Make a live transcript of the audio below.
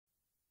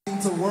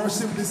to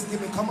worship this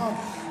evening. Come on.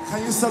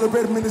 Can you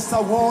celebrate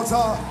Minister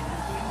Walter?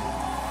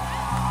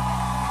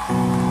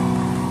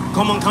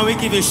 Come on, can we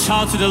give a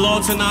shout to the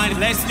Lord tonight?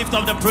 Let's lift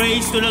up the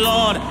praise to the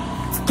Lord.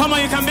 Come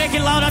on, you can make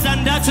it louder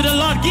than that to the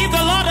Lord. Give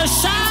the Lord a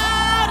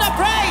shout of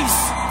praise.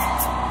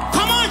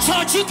 Come on,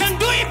 church, you can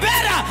do it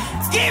better.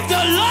 Give the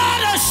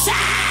Lord a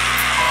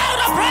shout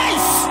of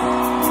praise.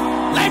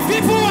 Like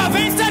people who have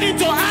entered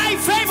into high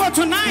favor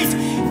tonight,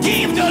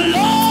 give the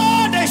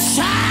Lord a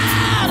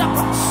shout of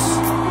praise.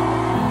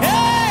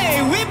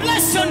 Hey, we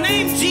bless your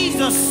name,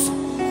 Jesus.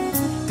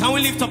 Can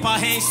we lift up our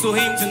hands to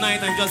him tonight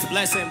and just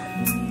bless him?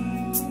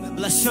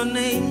 Bless your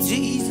name,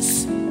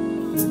 Jesus.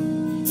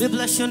 We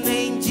bless your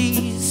name,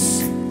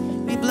 Jesus.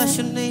 We bless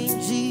your name,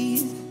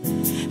 Jesus.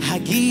 I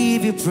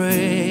give you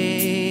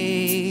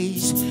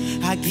praise.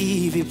 I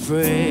give you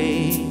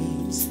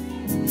praise.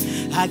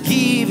 I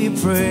give you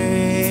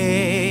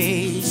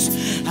praise.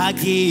 I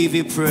give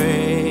you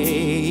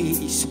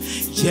praise.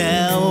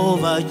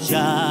 Jehovah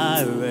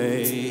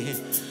Jireh.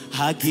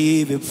 I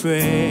give you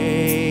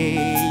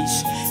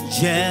praise.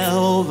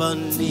 Jehovah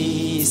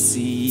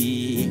Nissi.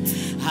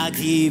 I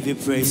give you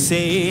praise.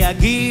 Say, I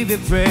give you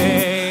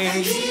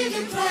praise.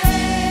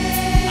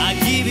 I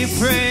give you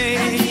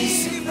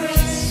praise.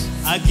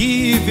 I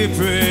give you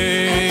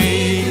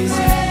praise.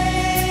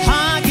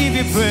 I give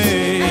you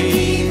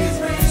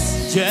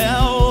praise.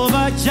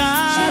 Jehovah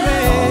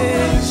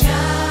Jireh.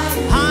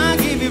 I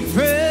give you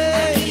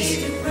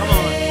praise. Come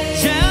on.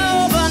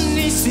 Jehovah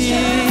Nissi.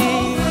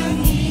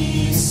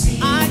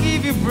 I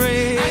give you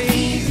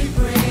praise.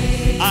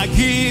 I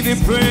give you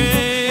praise.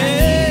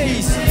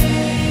 Praise,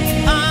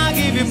 I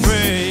give you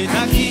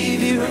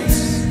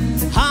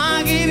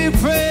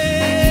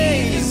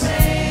praise.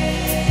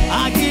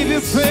 I give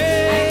you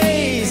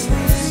praise.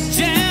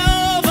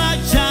 Jehovah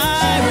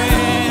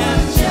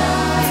Jireh.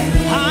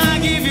 I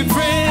give you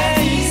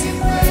praise.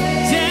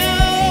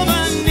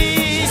 Jehovah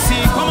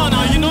Nissi. Come on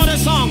now, you know the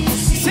song.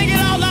 Sing it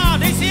out loud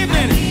this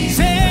evening.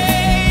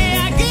 Say,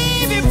 I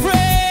give you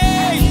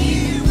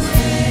praise.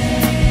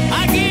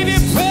 I give you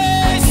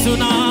praise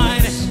tonight.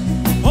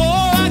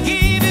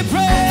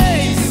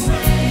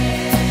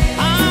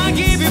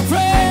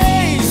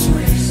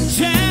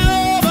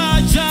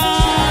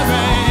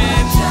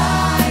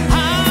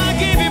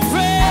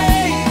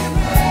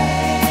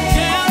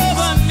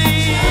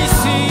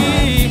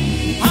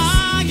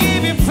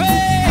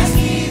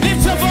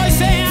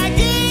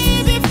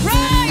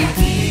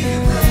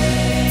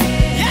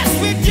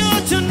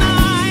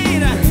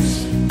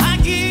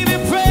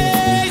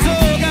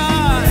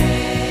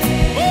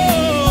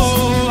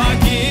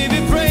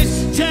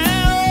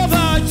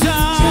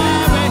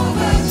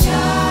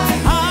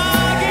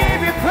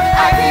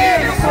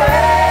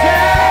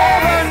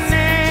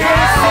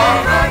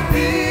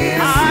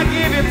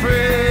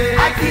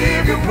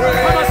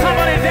 Come on,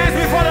 somebody dance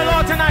before the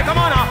Lord tonight. Come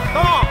on now,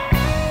 come on.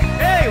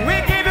 Hey, we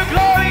give you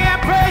glory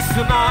and praise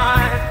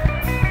tonight.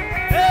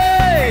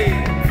 Hey,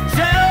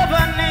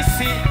 Jehovah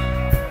Nissi.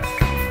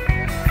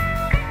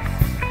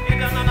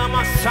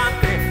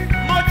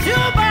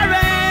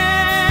 Mojubare,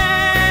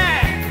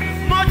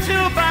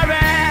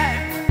 Mojubare, Mojubare,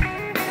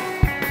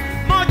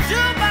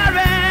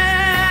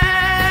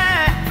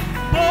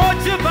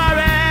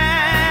 Mojubare.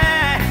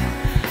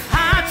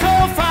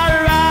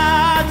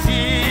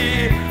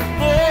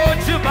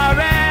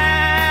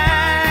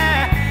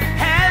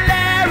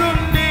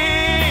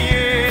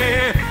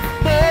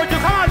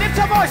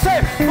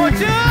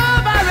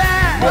 Mojubare,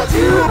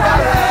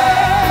 Mojubare,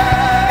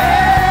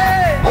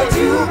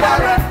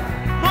 Mojubare,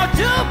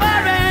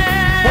 Mojubare,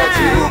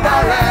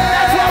 Mojubare.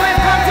 That's what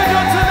we've come to do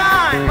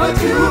tonight.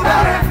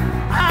 Mojubare,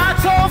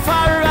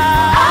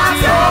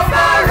 Atofarati,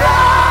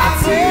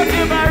 Atofarati,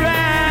 Mojubare,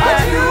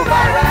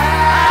 Mojubare,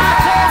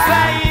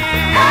 Atofai,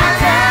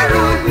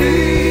 Ateruni,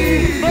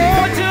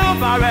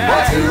 Mojubare,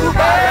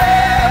 Mojubare,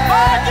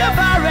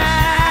 Mojubare,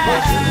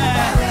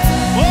 Mojubare.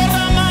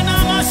 Oramana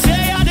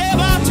Masheya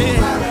Debate.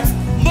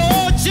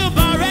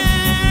 Mojubare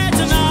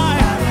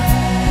tonight.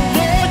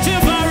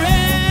 Mojubare.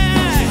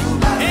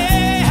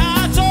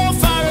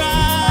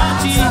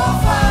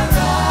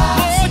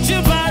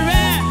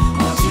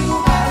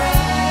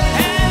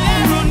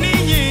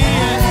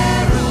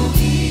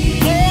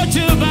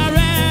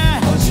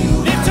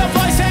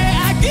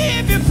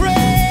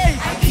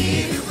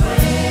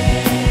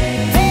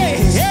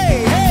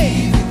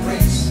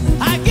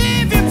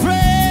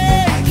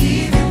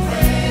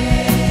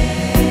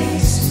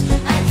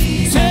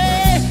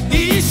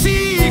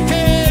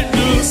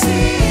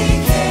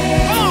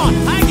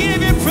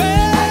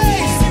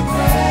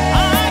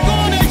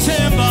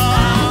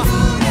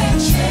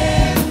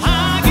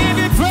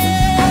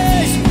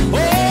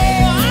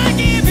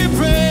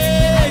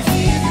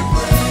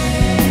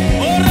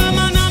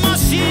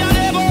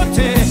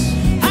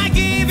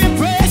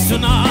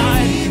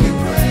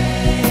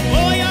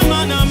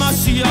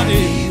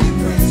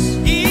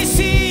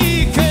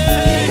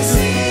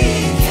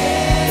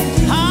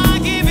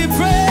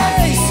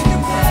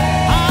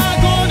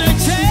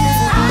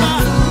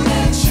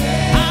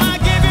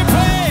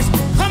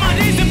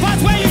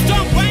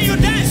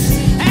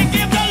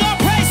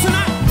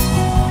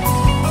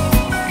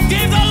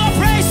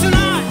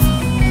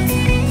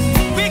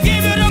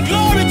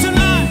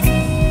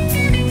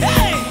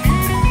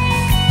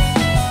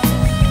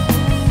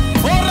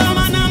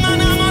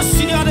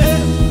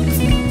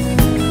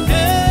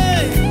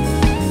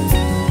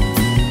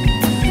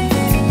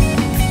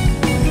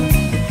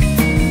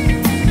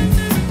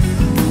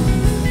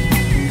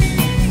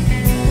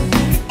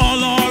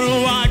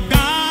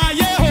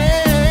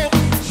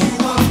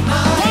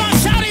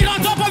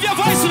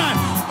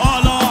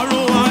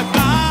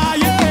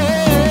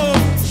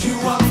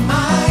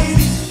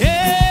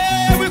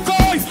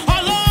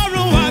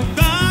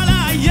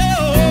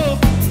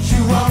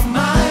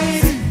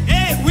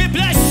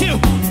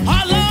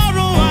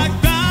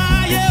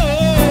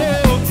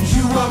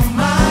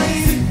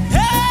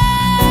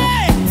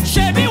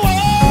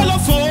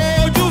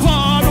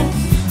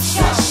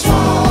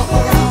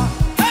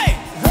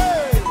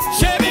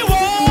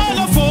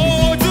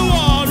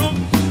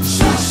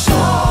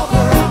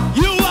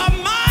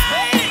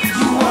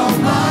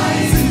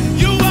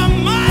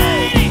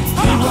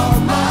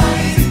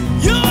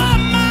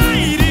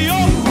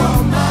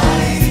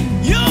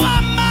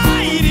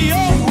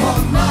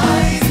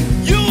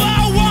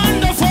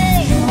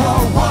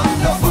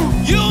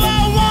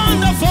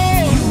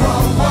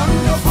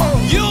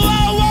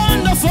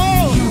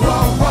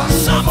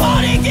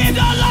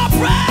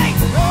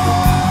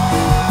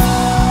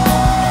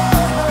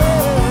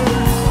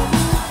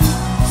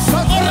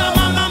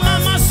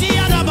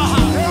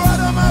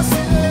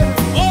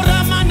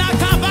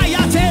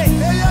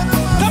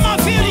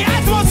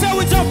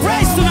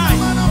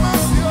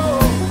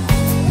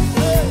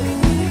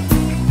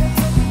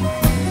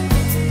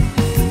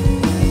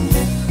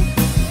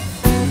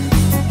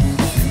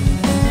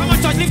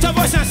 your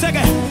voice and sing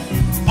it.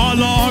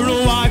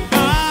 Ọlọ́run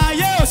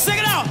àgbáyé. Sing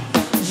it out.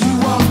 You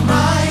are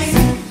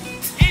mighty.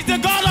 He's the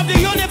God of the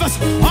universe.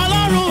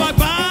 Ọlọ́run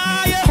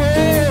àgbáyé.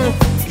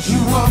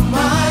 You are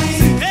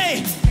mighty. Hey,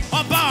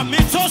 ọba mi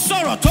tó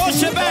sọ̀rọ̀ tó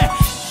ṣe bẹ́ẹ̀.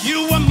 You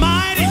are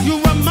mighty, you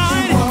are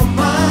mighty. You are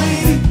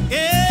mighty.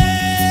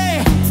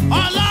 Hey,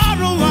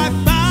 Ọlọ́run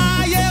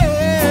àgbáyé.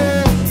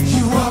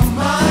 You are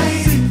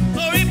mighty.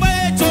 Torí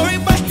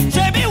pé,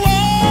 ṣé bí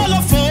wọ́n lọ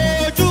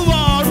fojú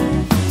ọ̀run?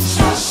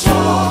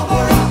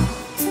 Shashobara.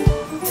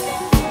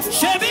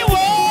 Ṣé bí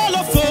wọ́n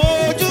lọ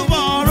fojú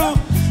ọ̀run?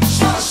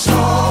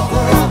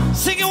 Shashobara.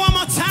 Sing it one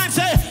more time,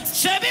 say,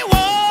 ṣé bí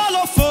wọ́n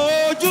lọ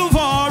fojú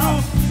ọ̀run?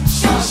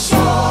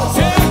 Shashobara.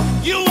 Say,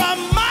 you are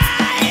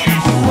mighty.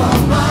 You are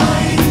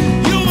mighty.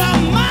 You are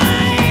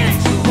mighty.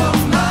 You are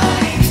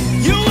mighty.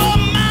 You are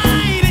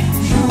mighty.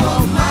 You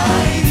are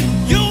mighty.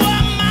 You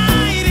are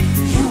mighty.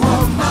 You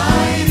are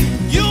mighty.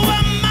 You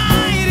are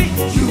mighty.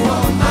 You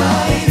are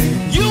mighty.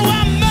 You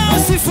are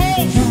merciful.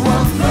 You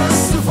are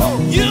merciful.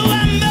 You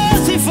are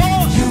merciful.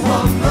 You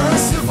are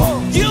merciful.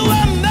 You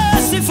are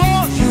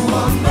merciful. You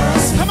are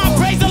merciful. Come on,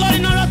 praise the Lord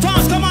in other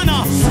tongues. Come on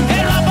now.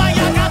 Hey, Rabba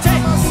Yagate.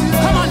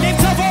 Come on,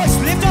 lift your voice.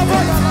 Lift your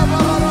voice.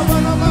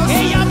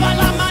 Hey,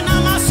 Yabala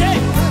Manamase.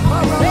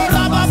 Oh,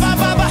 Rabba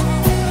Baba.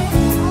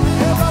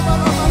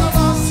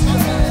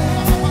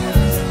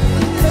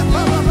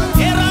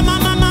 Hey, Rama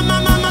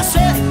Mama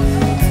Se.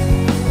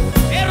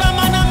 Hey,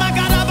 Ramana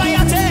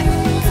Magarabayate.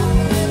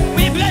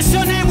 We bless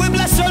your name. We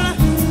bless your name.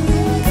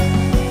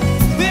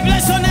 We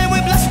bless your name. We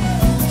bless.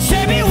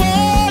 Shebi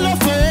wall of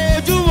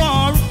foju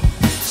war.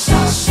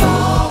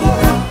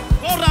 Shashobara.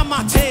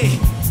 Oramate.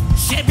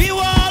 Shebi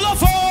wall of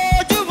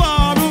foju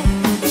war.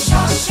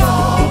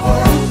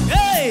 Shashobara.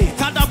 Hey,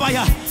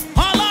 Kadabaya.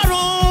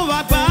 Ọlọ́run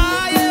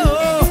àgbáyé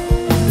o.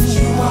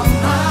 You are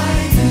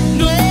mighty.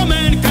 No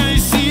man can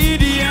see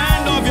the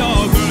end of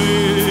your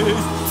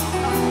grace.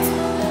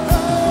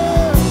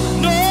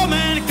 No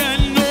man can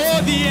know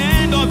the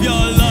end of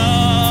your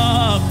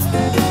love.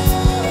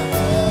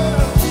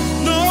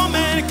 No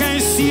man can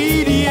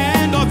see the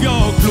end of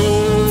your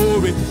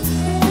glory.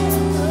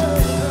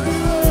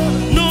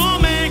 No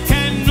man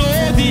can know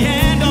the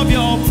end of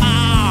your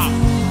power.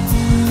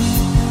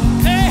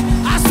 Hey,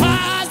 as far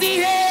as the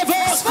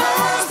heavens As far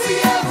as the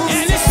heavens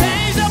and the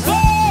saints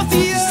above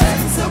the earth,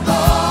 stands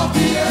above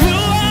the earth, you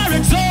are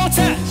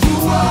exalted, you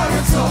are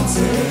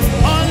exalted.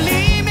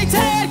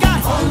 unlimited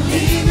God.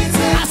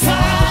 Unlimited As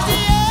far as the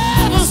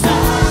heavens As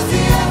far as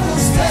the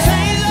heavens stand,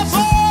 saints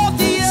above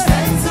the earth,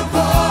 stands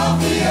above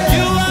the earth,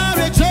 you are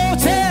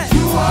exalted,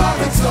 you are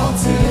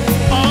exalted.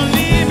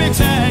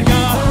 unlimited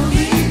God.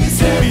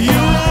 Unlimited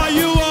You are,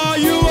 you are,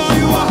 you are,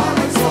 you are.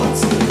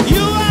 exalted.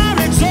 You are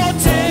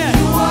exalted,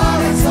 You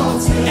are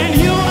exalted. and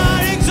you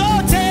are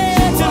exalted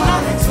You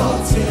are tonight.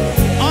 exalted.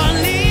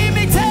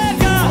 Unlimited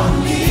God.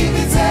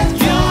 Unlimited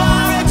You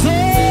are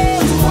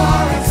exalted. You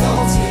are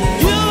exalted.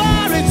 You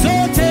are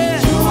exalted.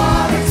 You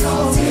are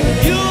exalted.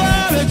 You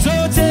are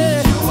exalted.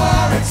 You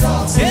are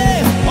exalted.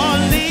 Yeah,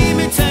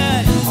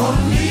 unlimited.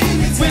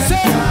 Unlimited We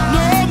say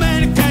no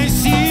man can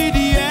see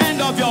the end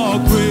of your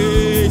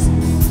grace.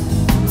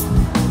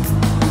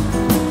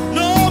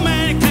 No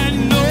man can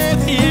know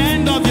the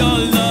end of your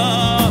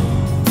love.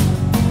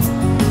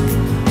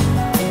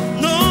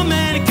 No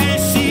man can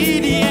see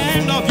the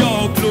end of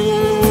your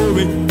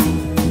glory.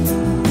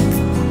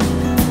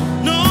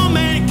 No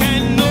man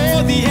can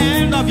know the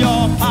end of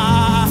your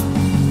power.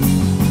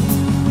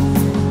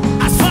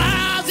 As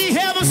far as the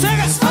heavens sing,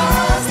 As far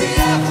as the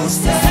heavens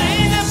stand,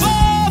 stand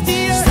above the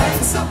earth,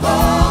 stands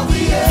above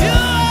the earth, you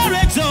are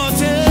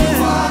exalted.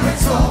 you are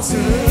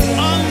exalted.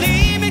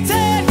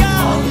 Unlimited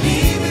God.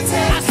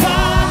 Unlimited As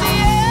far as the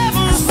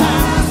heavens As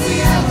far as the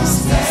heavens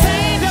stand,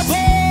 stand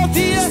above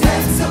the earth,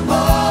 stands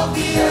above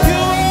the earth,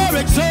 you are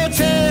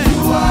exalted.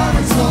 you are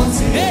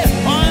exalted.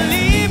 Yeah,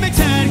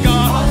 unlimited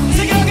God.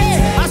 Sing it again.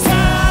 As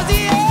far as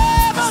the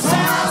heavens As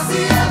far as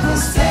the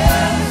heavens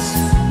stand,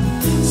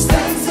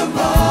 stands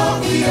above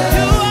the you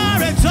earth,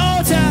 are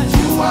exalted.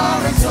 you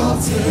are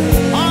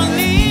exalted.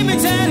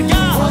 Unlimited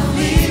God.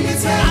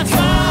 Unlimited As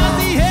far as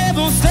the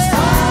heavens As far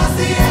stand as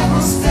the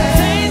heavens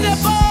stand,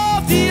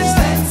 above the earth,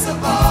 stands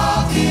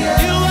above the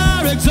earth, you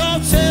are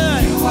exalted.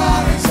 you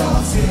are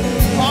exalted.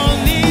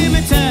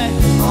 Unlimited.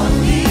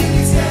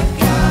 Unlimited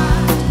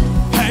God.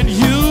 And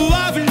you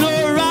have no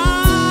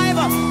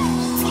rival,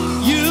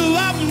 you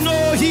have no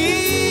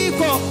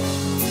equal.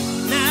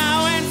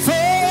 Now and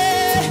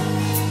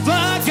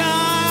forever,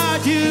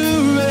 God,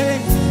 you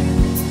reign.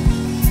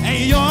 And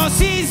yours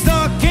is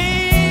the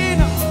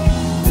kingdom,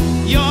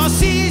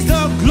 yours is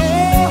the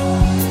glory,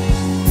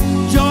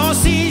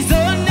 yours is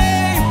the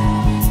name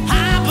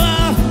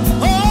above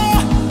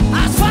all.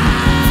 As far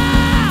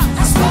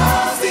As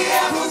far as the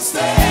heavens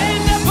stand,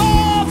 and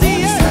above the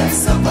earth,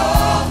 stands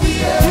above the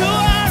earth, you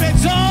are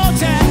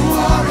exalted. you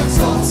are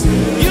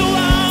exalted. You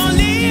are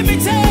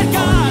unlimited,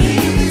 God.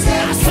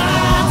 Unlimited As far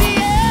as the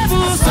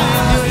heavens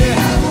stand,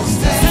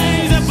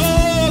 stands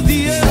above the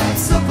earth,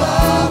 Stands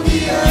above the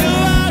you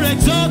earth, are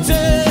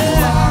exalted.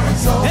 you are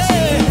exalted.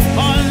 Hey,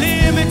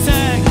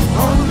 unlimited.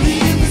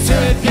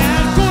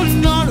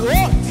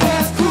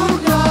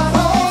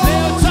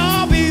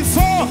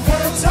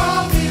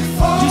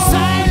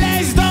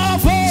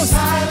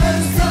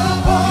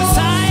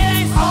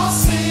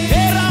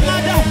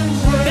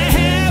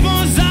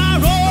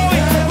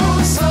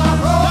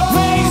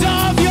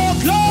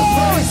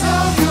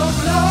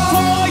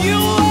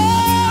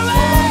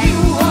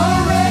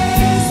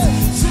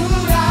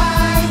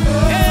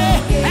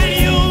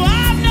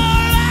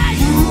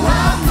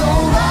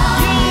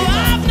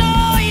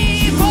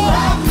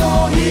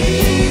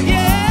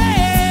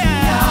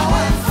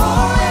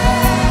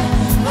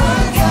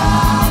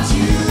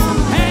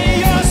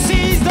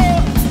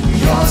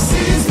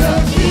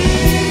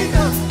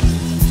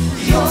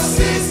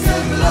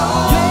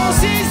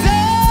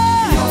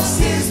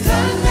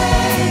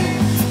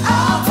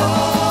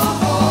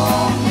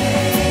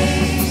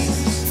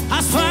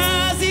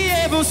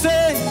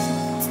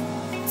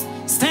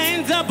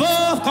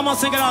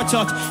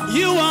 church.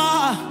 You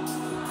are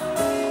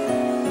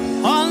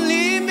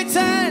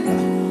unlimited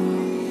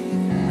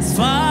as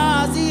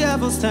far as the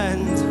ever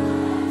stands.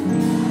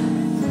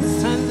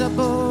 Stand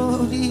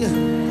above the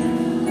earth.